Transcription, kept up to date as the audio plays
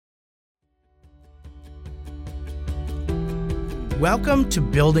Welcome to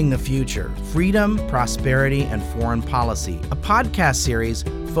Building the Future, Freedom, Prosperity, and Foreign Policy, a podcast series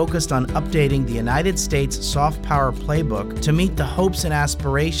focused on updating the United States soft power playbook to meet the hopes and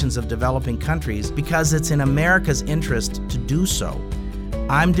aspirations of developing countries because it's in America's interest to do so.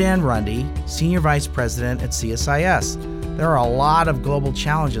 I'm Dan Rundy, Senior Vice President at CSIS. There are a lot of global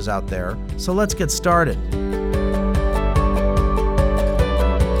challenges out there, so let's get started.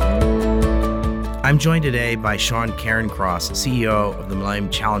 I'm joined today by Sean Cairncross, CEO of the Millennium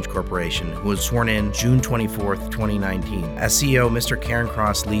Challenge Corporation, who was sworn in June 24th, 2019. As CEO, Mr.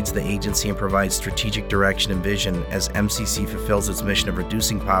 Cairncross leads the agency and provides strategic direction and vision as MCC fulfills its mission of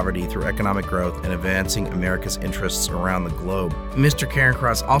reducing poverty through economic growth and advancing America's interests around the globe. Mr.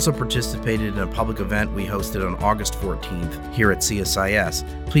 Cairncross also participated in a public event we hosted on August 14th here at CSIS.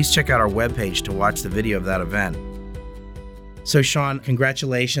 Please check out our webpage to watch the video of that event. So, Sean,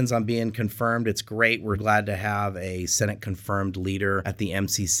 congratulations on being confirmed. It's great. We're glad to have a Senate-confirmed leader at the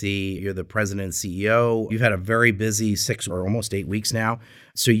MCC. You're the president and CEO. You've had a very busy 6 or almost 8 weeks now.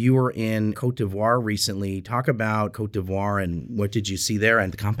 So you were in Cote d'Ivoire recently. Talk about Cote d'Ivoire and what did you see there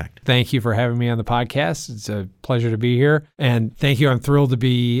and the compact? Thank you for having me on the podcast. It's a pleasure to be here. And thank you. I'm thrilled to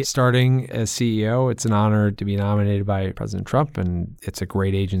be starting as CEO. It's an honor to be nominated by President Trump, and it's a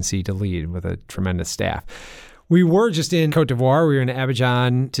great agency to lead with a tremendous staff. We were just in Cote d'Ivoire. We were in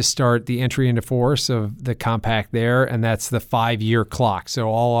Abidjan to start the entry into force of the compact there, and that's the 5-year clock. So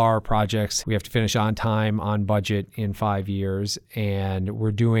all our projects, we have to finish on time, on budget in 5 years, and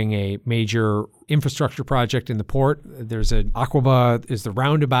we're doing a major infrastructure project in the port. There's an Aqaba, is the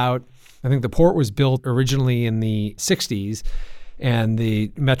roundabout. I think the port was built originally in the 60s, and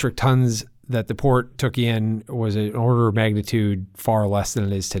the metric tons that the port took in was an order of magnitude far less than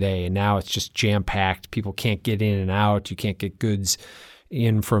it is today. And now it's just jam-packed. People can't get in and out. You can't get goods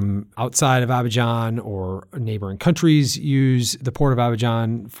in from outside of Abidjan, or neighboring countries use the port of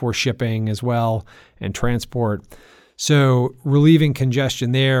Abidjan for shipping as well and transport. So relieving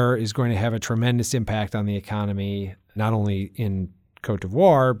congestion there is going to have a tremendous impact on the economy, not only in Cote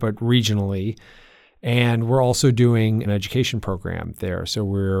d'Ivoire, but regionally. And we're also doing an education program there. So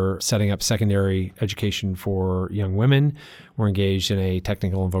we're setting up secondary education for young women. We're engaged in a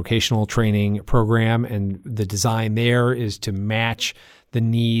technical and vocational training program. And the design there is to match the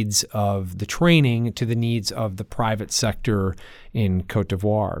needs of the training to the needs of the private sector in Cote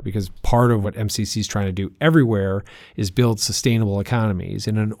d'Ivoire, because part of what MCC is trying to do everywhere is build sustainable economies.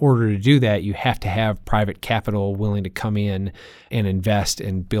 And in order to do that, you have to have private capital willing to come in and invest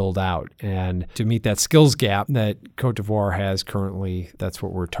and build out. And to meet that skills gap that Cote d'Ivoire has currently, that's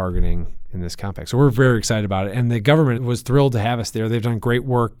what we're targeting in this compact. So we're very excited about it. And the government was thrilled to have us there. They've done great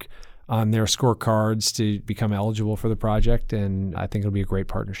work on their scorecards to become eligible for the project, and I think it'll be a great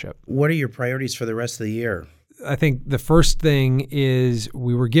partnership. What are your priorities for the rest of the year? I think the first thing is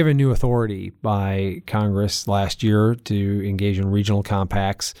we were given new authority by Congress last year to engage in regional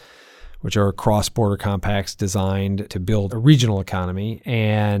compacts, which are cross-border compacts designed to build a regional economy,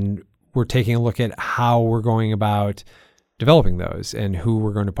 and we're taking a look at how we're going about developing those and who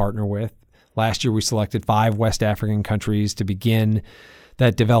we're going to partner with. Last year, we selected 5 West African countries to begin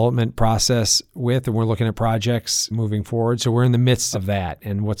that development process with, and we're looking at projects moving forward. So we're in the midst of that.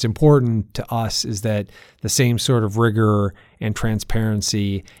 And what's important to us is that the same sort of rigor and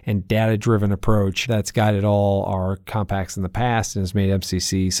transparency and data-driven approach that's guided all our compacts in the past and has made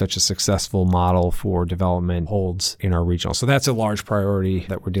MCC such a successful model for development holds in our regional. So that's a large priority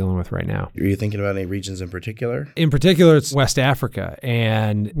that we're dealing with right now. Are you thinking about any regions in particular? In particular, it's West Africa.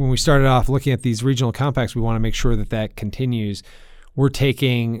 And when we started off looking at these regional compacts, we want to make sure that that continues. We're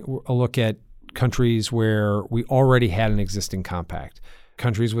taking a look at countries where we already had an existing compact,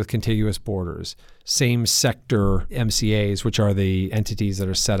 countries with contiguous borders, same sector MCAs, which are the entities that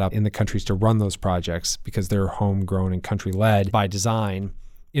are set up in the countries to run those projects because they're homegrown and country-led by design,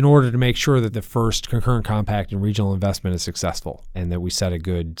 in order to make sure that the first concurrent compact and regional investment is successful and that we set a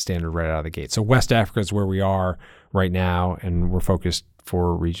good standard right out of the gate. So West Africa is where we are right now, and we're focused for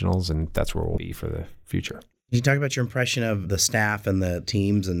regionals, and that's where we'll be for the future. Can you talk about your impression of the staff and the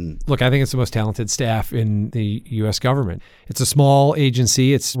teams? And look, I think it's the most talented staff in the U.S. government. It's a small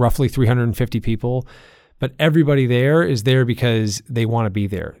agency. It's roughly 350 people, but everybody there is there because they want to be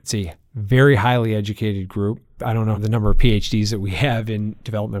there. It's a very highly educated group. I don't know the number of PhDs that we have in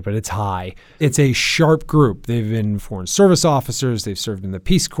development, but it's high. It's a sharp group. They've been foreign service officers. They've served in the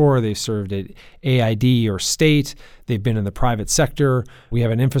Peace Corps. They've served at AID or state. They've been in the private sector. We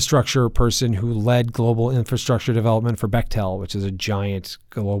have an infrastructure person who led global infrastructure development for Bechtel, which is a giant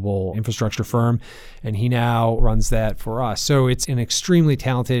global infrastructure firm, and he now runs that for us. So it's an extremely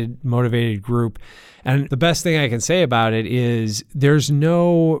talented, motivated group. And the best thing I can say about it is there's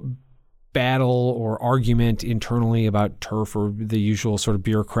no battle or argument internally about turf or the usual sort of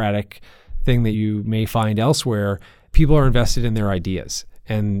bureaucratic thing that you may find elsewhere. People are invested in their ideas,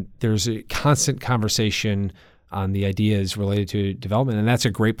 and there's a constant conversation on the ideas related to development, and that's a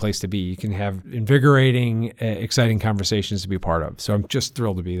great place to be. You can have invigorating, exciting conversations to be part of. So I'm just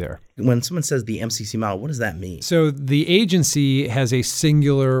thrilled to be there. When someone says the MCC model, what does that mean? So the agency has a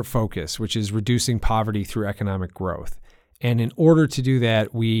singular focus, which is reducing poverty through economic growth. And in order to do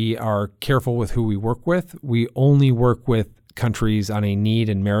that, we are careful with who we work with. We only work with countries on a need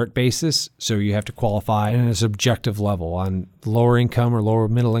and merit basis. So you have to qualify on a subjective level on lower income or lower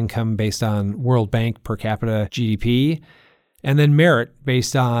middle income based on World Bank per capita GDP, and then merit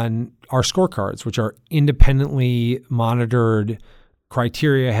based on our scorecards, which are independently monitored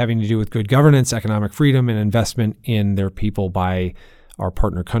criteria having to do with good governance, economic freedom, and investment in their people by our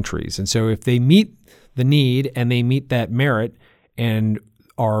partner countries. And so if they meet the need and they meet that merit, and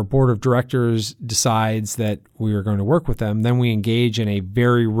our board of directors decides that we are going to work with them, then we engage in a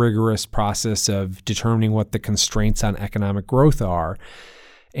very rigorous process of determining what the constraints on economic growth are.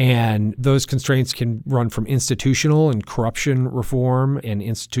 And those constraints can run from institutional and corruption reform and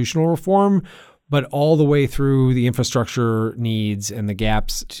institutional reform, but all the way through the infrastructure needs and the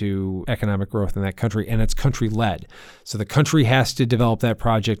gaps to economic growth in that country. And it's country-led. So the country has to develop that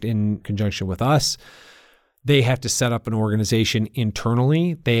project in conjunction with us. They have to set up an organization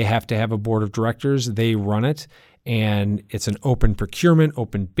internally. They have to have a board of directors. They run it. And it's an open procurement,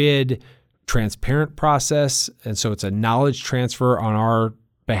 open bid, transparent process. And so it's a knowledge transfer on our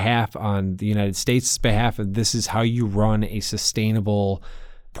behalf, on the United States' behalf. And this is how you run a sustainable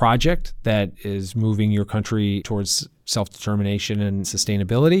project that is moving your country towards self-determination and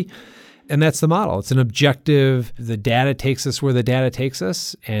sustainability. And that's the model. It's an objective. The data takes us where the data takes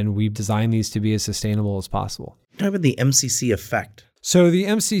us, and we've designed these to be as sustainable as possible. Talk about the MCC effect. So the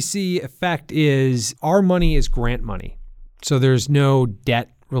MCC effect is our money is grant money. So there's no debt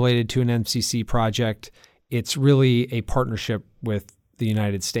related to an MCC project. It's really a partnership with the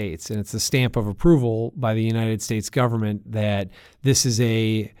United States. And it's the stamp of approval by the United States government that this is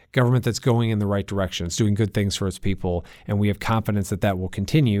a government that's going in the right direction. It's doing good things for its people. And we have confidence that that will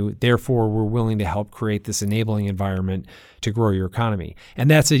continue. Therefore, we're willing to help create this enabling environment to grow your economy. And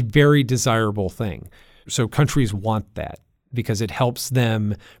that's a very desirable thing. So countries want that because it helps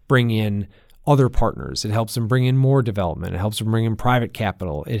them bring in other partners. It helps them bring in more development. It helps them bring in private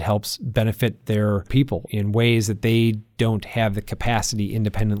capital. It helps benefit their people in ways that they don't have the capacity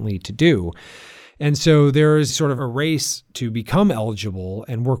independently to do. And so there is sort of a race to become eligible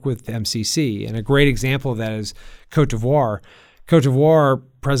and work with the MCC. And a great example of that is Cote d'Ivoire. Cote d'Ivoire,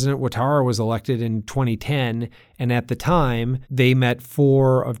 President Ouattara was elected in 2010, and at the time, they met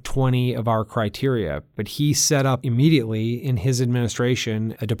 4 of 20 of our criteria. But he set up immediately in his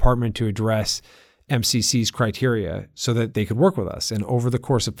administration a department to address MCC's criteria so that they could work with us. And over the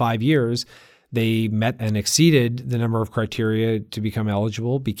course of 5 years, they met and exceeded the number of criteria to become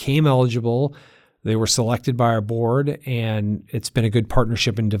eligible, became eligible. They were selected by our board, and it's been a good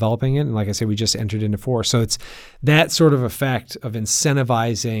partnership in developing it. And like I said, we just entered into 4. So it's that sort of effect of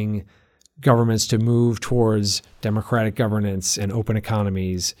incentivizing governments to move towards democratic governance and open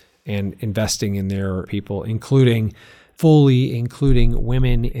economies and investing in their people, fully including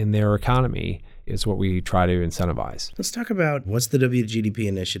women in their economy, is what we try to incentivize. Let's talk about what's the WGDP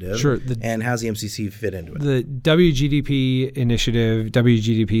initiative, sure, and how's the MCC fit into it? The WGDP initiative,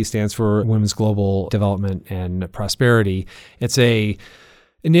 WGDP stands for Women's Global Development and Prosperity. It's a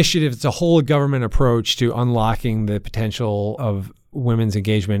initiative, it's a whole government approach to unlocking the potential of women's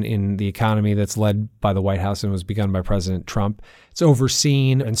engagement in the economy that's led by the White House and was begun by President Trump. It's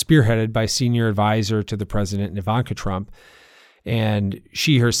overseen and spearheaded by senior advisor to the president, Ivanka Trump. And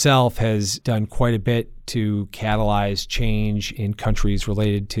she herself has done quite a bit to catalyze change in countries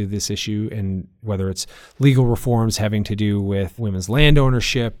related to this issue, and whether it's legal reforms having to do with women's land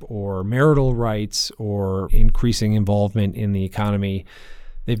ownership or marital rights or increasing involvement in the economy.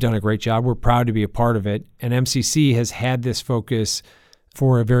 They've done a great job. We're proud to be a part of it. And MCC has had this focus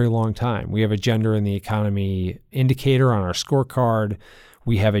for a very long time. We have a gender in the economy indicator on our scorecard.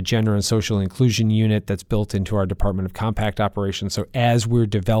 We have a gender and social inclusion unit that's built into our Department of Compact operations. So as we're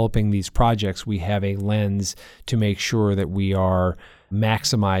developing these projects, we have a lens to make sure that we are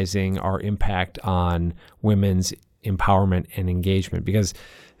maximizing our impact on women's empowerment and engagement. Because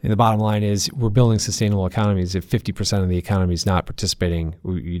the bottom line is we're building sustainable economies. If 50% of the economy is not participating,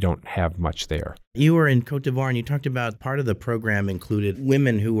 you don't have much there. You were in Cote d'Ivoire and you talked about part of the program included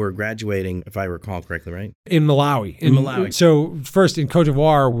women who were graduating, if I recall correctly, right? In Malawi. In Malawi. So first, in Cote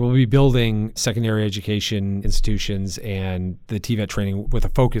d'Ivoire, we'll be building secondary education institutions and the TVET training with a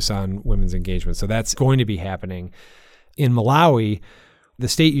focus on women's engagement. So that's going to be happening. In Malawi, the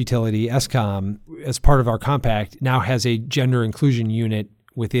state utility, ESCOM, as part of our compact, now has a gender inclusion unit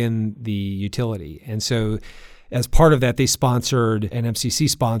within the utility. And so as part of that, they sponsored an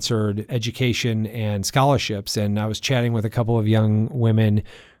MCC-sponsored education and scholarships. And I was chatting with a couple of young women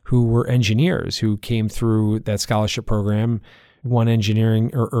who were engineers who came through that scholarship program, won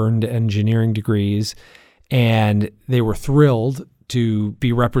engineering or earned engineering degrees. And they were thrilled to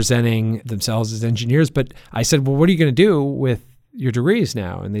be representing themselves as engineers. But I said, well, what are you going to do with your degrees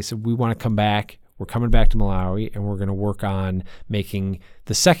now? And they said, we want to come back. We're coming back to Malawi, and we're going to work on making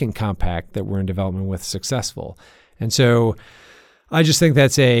the second compact that we're in development with successful. And so I just think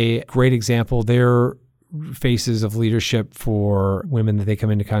that's a great example. They're faces of leadership for women that they come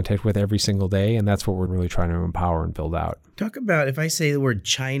into contact with every single day, and that's what we're really trying to empower and build out. Talk about, if I say the word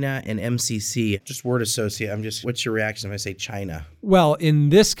China and MCC, just word associate, what's your reaction if I say China? Well, in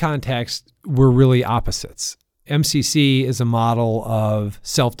this context, we're really opposites. MCC is a model of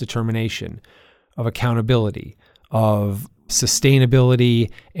self-determination, of accountability, of sustainability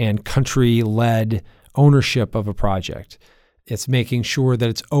and country-led ownership of a project. It's making sure that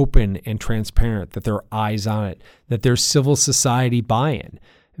it's open and transparent, that there are eyes on it, that there's civil society buy-in.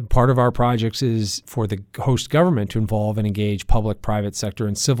 And part of our projects is for the host government to involve and engage public, private sector,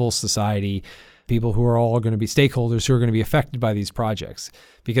 and civil society, people who are all going to be stakeholders who are going to be affected by these projects.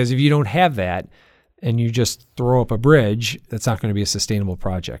 Because if you don't have that and you just throw up a bridge, that's not going to be a sustainable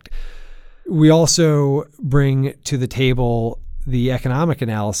project. We also bring to the table the economic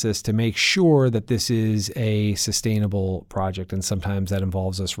analysis to make sure that this is a sustainable project. And sometimes that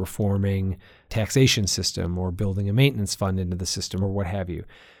involves us reforming taxation system or building a maintenance fund into the system or what have you.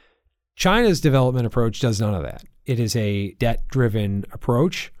 China's development approach does none of that. It is a debt-driven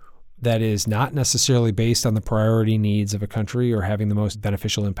approach that is not necessarily based on the priority needs of a country or having the most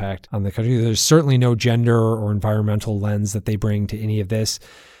beneficial impact on the country. There's certainly no gender or environmental lens that they bring to any of this.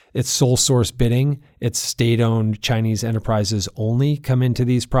 It's sole source bidding. It's state-owned Chinese enterprises only come into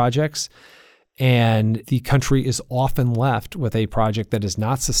these projects. And the country is often left with a project that is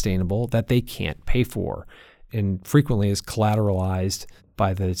not sustainable, that they can't pay for, and frequently is collateralized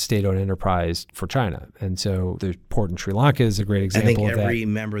by the state-owned enterprise for China. And so the port in Sri Lanka is a great example of that. I think every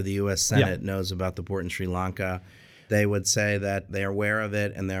member of the U.S. Senate knows about the port in Sri Lanka. They would say that they're aware of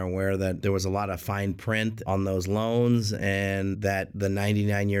it, and they're aware that there was a lot of fine print on those loans, and that the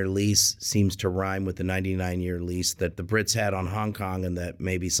 99-year lease seems to rhyme with the 99-year lease that the Brits had on Hong Kong, and that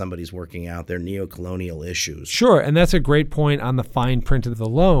maybe somebody's working out their neo-colonial issues. Sure, and that's a great point on the fine print of the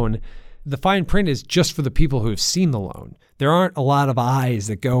loan. The fine print is just for the people who have seen the loan. There aren't a lot of eyes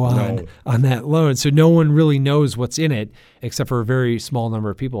that go on that loan, so no one really knows what's in it except for a very small number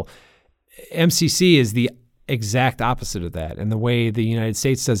of people. MCC is the exact opposite of that. And the way the United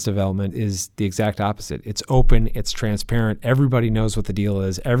States does development is the exact opposite. It's open, it's transparent. Everybody knows what the deal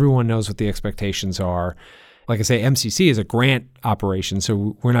is. Everyone knows what the expectations are. Like I say, MCC is a grant operation,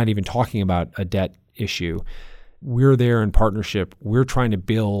 so we're not even talking about a debt issue. We're there in partnership. We're trying to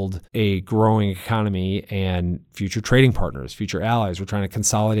build a growing economy and future trading partners, future allies. We're trying to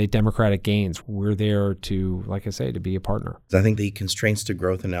consolidate democratic gains. We're there to, like I say, to be a partner. I think the constraints to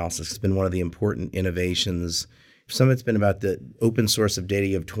growth analysis has been one of the important innovations. Some of it's been about the open source of data.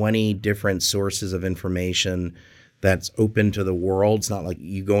 You have 20 different sources of information that's open to the world. It's not like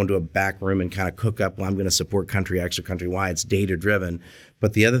you go into a back room and kind of cook up, well, I'm going to support country X or country Y. It's data-driven.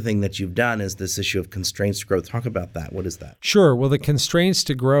 But the other thing that you've done is this issue of constraints to growth. Talk about that. What is that? Sure. Well, the constraints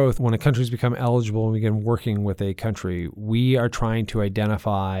to growth, when a country's become eligible and we begin working with a country, we are trying to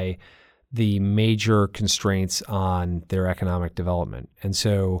identify the major constraints on their economic development. And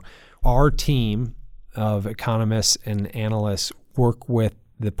so our team of economists and analysts work with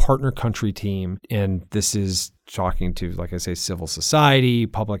the partner country team, and this is talking to, like I say, civil society,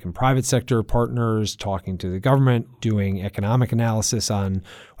 public and private sector partners, talking to the government, doing economic analysis on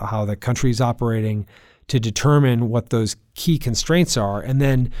how the country is operating to determine what those key constraints are. And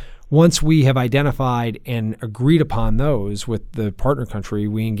then Once we have identified and agreed upon those with the partner country,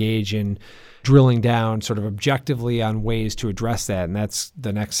 we engage in drilling down sort of objectively on ways to address that. And that's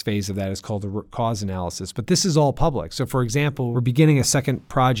the next phase of that is called the root cause analysis. But this is all public. So for example, we're beginning a second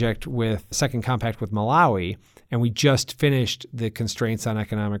compact with Malawi, and we just finished the constraints on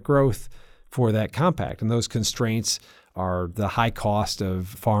economic growth for that compact. And those constraints are the high cost of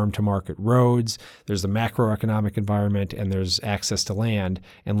farm-to-market roads, there's the macroeconomic environment, and there's access to land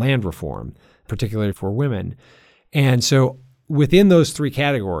and land reform, particularly for women. And so within those three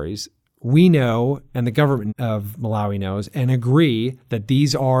categories, we know, and the government of Malawi knows, and agree that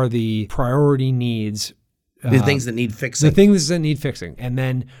these are the priority needs. The things that need fixing. The things that need fixing. And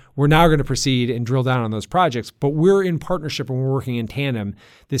then we're now going to proceed and drill down on those projects. But we're in partnership and we're working in tandem.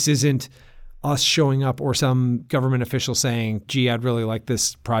 This isn't us showing up or some government official saying, gee, I'd really like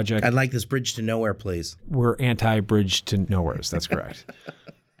this project. I'd like this bridge to nowhere, please. We're anti-bridge to nowheres. That's correct.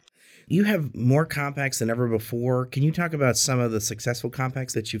 You have more compacts than ever before. Can you talk about some of the successful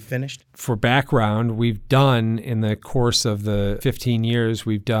compacts that you've finished? For background, we've done, in the course of the 15 years,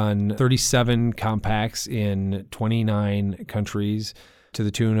 we've done 37 compacts in 29 countries to the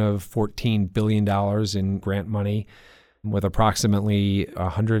tune of $14 billion in grant money, with approximately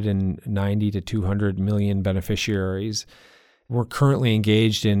 190 to 200 million beneficiaries. We're currently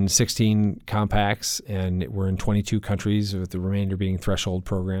engaged in 16 compacts, and we're in 22 countries, with the remainder being threshold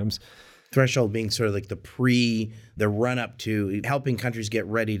programs. Threshold being sort of like the run-up to helping countries get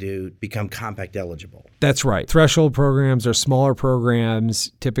ready to become compact eligible. That's right. Threshold programs are smaller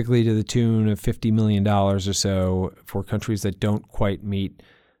programs, typically to the tune of $50 million or so for countries that don't quite meet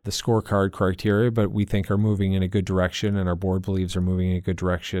the scorecard criteria, but we think are moving in a good direction, and our board believes are moving in a good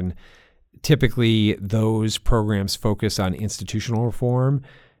direction. Typically, those programs focus on institutional reform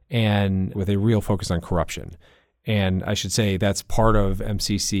and with a real focus on corruption. And I should say that's part of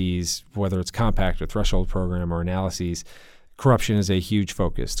MCC's, whether it's compact or threshold program or analyses, corruption is a huge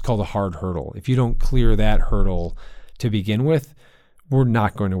focus. It's called a hard hurdle. If you don't clear that hurdle to begin with, we're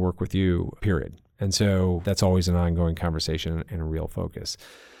not going to work with you, period. And so that's always an ongoing conversation and a real focus.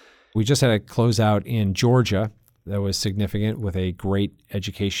 We just had a closeout in Georgia that was significant with a great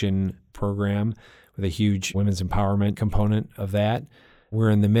education program with a huge women's empowerment component of that.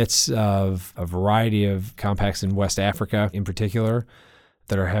 We're in the midst of a variety of compacts in West Africa in particular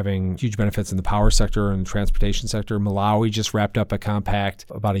that are having huge benefits in the power sector and the transportation sector. Malawi just wrapped up a compact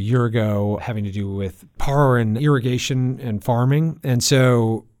about a year ago having to do with power and irrigation and farming. And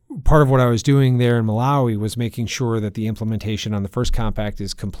so part of what I was doing there in Malawi was making sure that the implementation on the first compact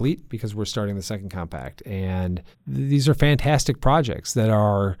is complete, because we're starting the second compact. And these are fantastic projects that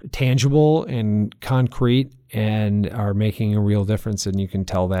are tangible and concrete and are making a real difference. And you can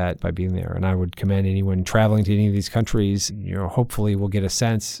tell that by being there. And I would commend anyone traveling to any of these countries, hopefully we'll get a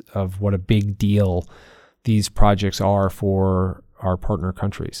sense of what a big deal these projects are for our partner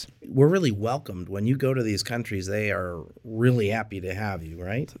countries. We're really welcomed. When you go to these countries, they are really happy to have you,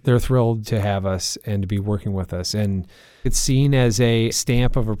 right? They're thrilled to have us and to be working with us. And it's seen as a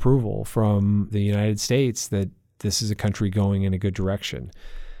stamp of approval from the United States that this is a country going in a good direction.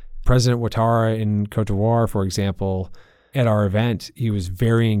 President Ouattara in Cote d'Ivoire, for example, at our event, he was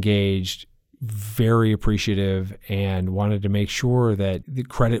very engaged, very appreciative, and wanted to make sure that the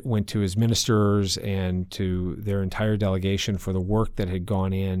credit went to his ministers and to their entire delegation for the work that had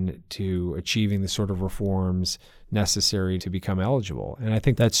gone in to achieving the sort of reforms necessary to become eligible. And I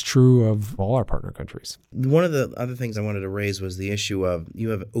think that's true of all our partner countries. One of the other things I wanted to raise was the issue of you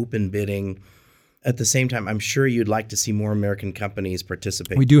have open bidding. At the same time, I'm sure you'd like to see more American companies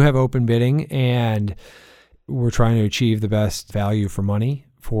participate. We do have open bidding, and we're trying to achieve the best value for money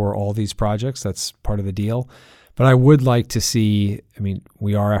for all these projects. That's part of the deal. But I would like to see,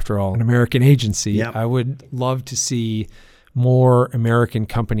 we are, after all, an American agency. Yep. I would love to see more American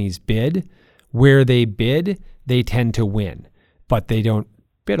companies bid. Where they bid, they tend to win, but they don't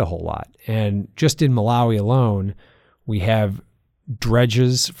bid a whole lot. And just in Malawi alone, we have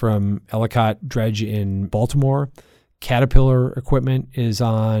dredges from Ellicott Dredge in Baltimore. Caterpillar equipment is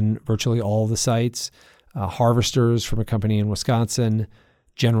on virtually all the sites. Harvesters from a company in Wisconsin.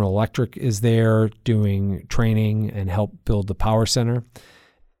 General Electric is there doing training and help build the power center.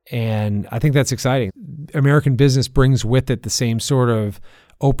 And I think that's exciting. American business brings with it the same sort of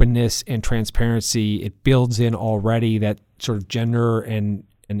openness and transparency. It builds in already that sort of gender and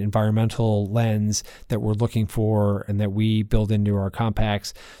an environmental lens that we're looking for and that we build into our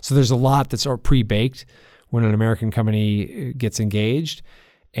compacts. So there's a lot that's sort of pre-baked when an American company gets engaged.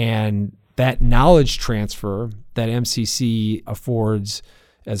 And that knowledge transfer that MCC affords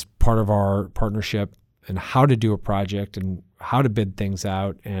as part of our partnership and how to do a project and how to bid things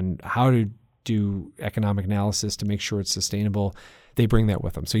out and how to do economic analysis to make sure it's sustainable, they bring that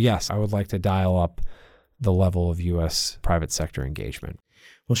with them. So yes, I would like to dial up the level of U.S. private sector engagement.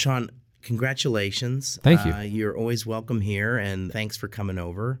 Well, Sean, congratulations. Thank you. You're always welcome here, and thanks for coming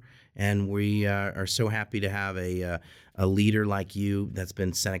over. And we are so happy to have a leader like you that's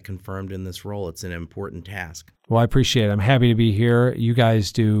been Senate confirmed in this role. It's an important task. Well, I appreciate it. I'm happy to be here. You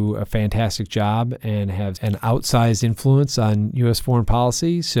guys do a fantastic job and have an outsized influence on U.S. foreign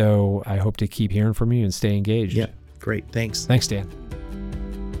policy. So I hope to keep hearing from you and stay engaged. Yeah, great. Thanks. Thanks, Dan.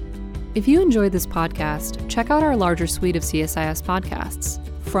 If you enjoyed this podcast, check out our larger suite of CSIS podcasts.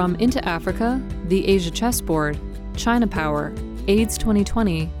 From Into Africa, The Asia Chessboard, China Power, AIDS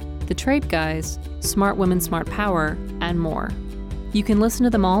 2020, The Trade Guys, Smart Women, Smart Power, and more. You can listen to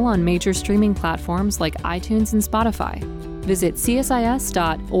them all on major streaming platforms like iTunes and Spotify. Visit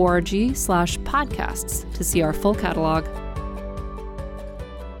csis.org/podcasts to see our full catalog.